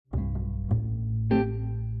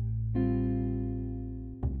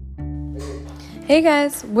Hey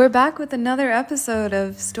guys, we're back with another episode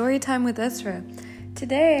of Storytime with Isra.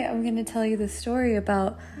 Today I'm going to tell you the story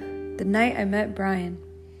about the night I met Brian.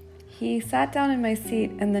 He sat down in my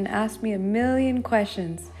seat and then asked me a million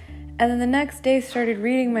questions, and then the next day started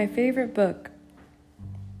reading my favorite book.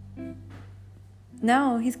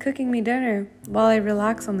 Now he's cooking me dinner while I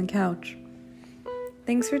relax on the couch.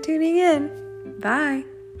 Thanks for tuning in. Bye.